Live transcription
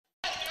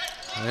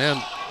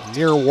And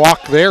near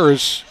walk there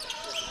as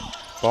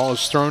ball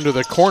is thrown to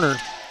the corner.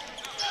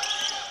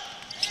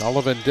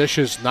 Sullivan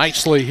dishes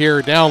nicely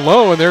here down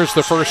low, and there's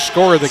the first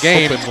score of the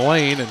game. Open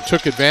lane and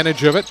took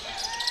advantage of it.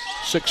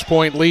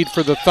 6-point lead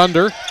for the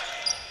Thunder.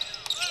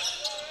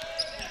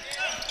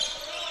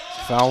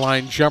 Foul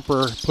line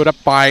jumper put up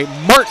by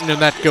Martin,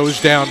 and that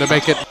goes down to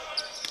make it.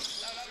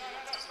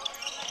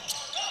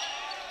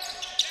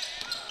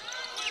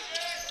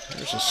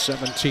 There's a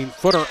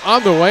 17-footer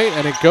on the way,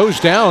 and it goes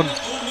down.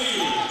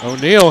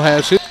 O'Neal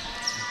has it.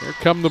 Here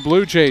come the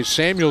Blue Jays.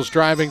 Samuels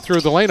driving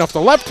through the lane off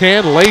the left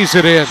hand, lays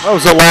it in. That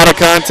was a lot of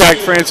contact,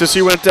 Francis.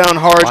 He went down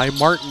hard. By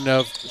Martin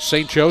of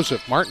St.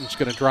 Joseph. Martin's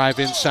going to drive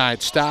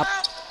inside, stop.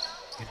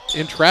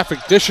 In traffic,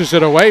 dishes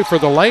it away for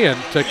the lay-in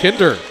to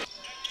Kinder.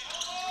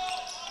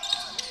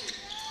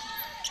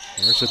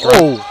 There's a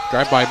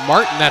drive by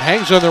Martin that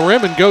hangs on the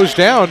rim and goes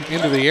down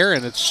into the air,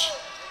 and it's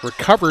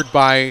recovered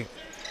by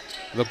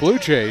the Blue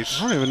Jays.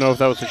 I don't even know if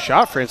that was a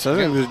shot, Francis. I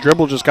think the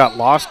dribble just got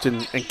lost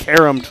and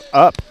caromed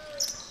up.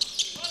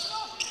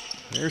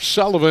 There's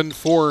Sullivan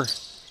for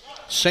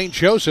St.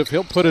 Joseph.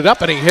 He'll put it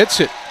up, and he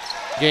hits it.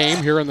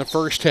 Game here in the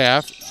first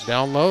half.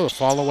 Down low, the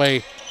fall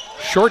away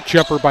short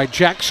jumper by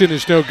Jackson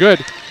is no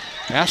good.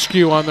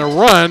 Askew on the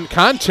run,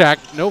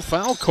 contact, no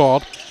foul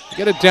called.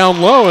 Get it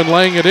down low, and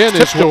laying it in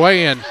is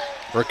away and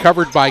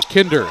recovered by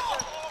Kinder.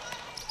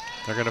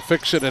 They're going to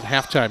fix it at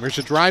halftime. Here's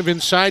a drive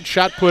inside,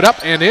 shot put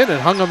up and in,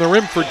 and hung on the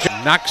rim for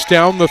knocks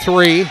down the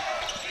three.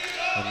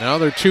 And now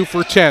they're 2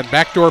 for 10.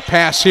 Backdoor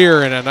pass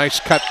here, and a nice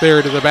cut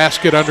there to the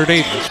basket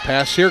underneath. This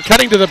pass here,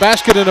 cutting to the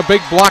basket, and a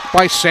big block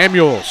by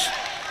Samuels.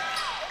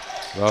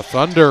 The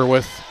Thunder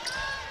with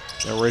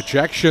the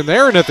rejection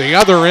there, and at the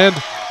other end.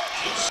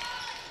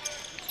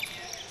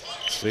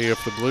 Let's see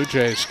if the Blue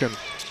Jays can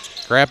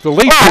grab the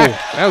lead.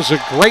 That was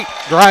a great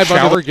drive.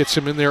 Under gets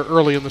him in there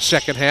early in the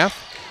second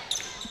half.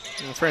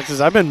 Francis,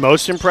 I've been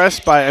most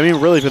impressed by,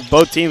 really with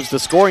both teams, the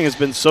scoring has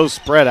been so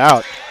spread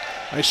out.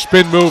 Nice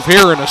spin move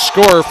here and a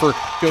score for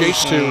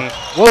Jace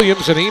to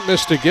Williams, and he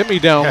missed a gimme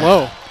down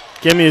low.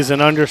 Gimme is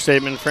an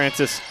understatement,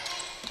 Francis.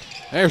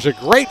 There's a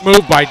great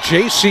move by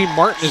J.C.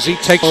 Martin as he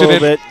takes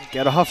it in.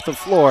 Get off the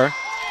floor.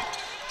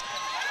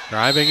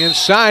 Driving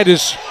inside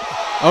is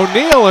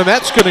O'Neal, and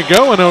that's going to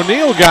go, and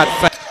O'Neal got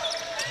fouled.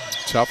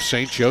 Tough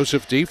St.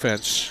 Joseph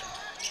defense.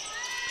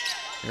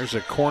 There's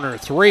a corner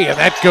three, and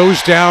that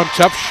goes down.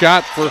 Tough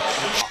shot for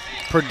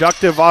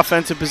productive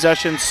offensive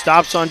possession,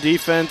 stops on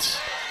defense,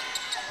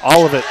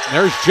 all of it.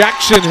 There's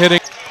Jackson hitting.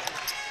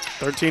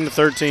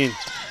 13-13.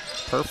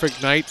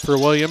 Perfect night for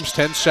Williams.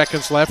 10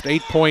 seconds left,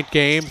 8-point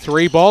game.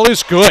 Three ball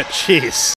is good. Jeez.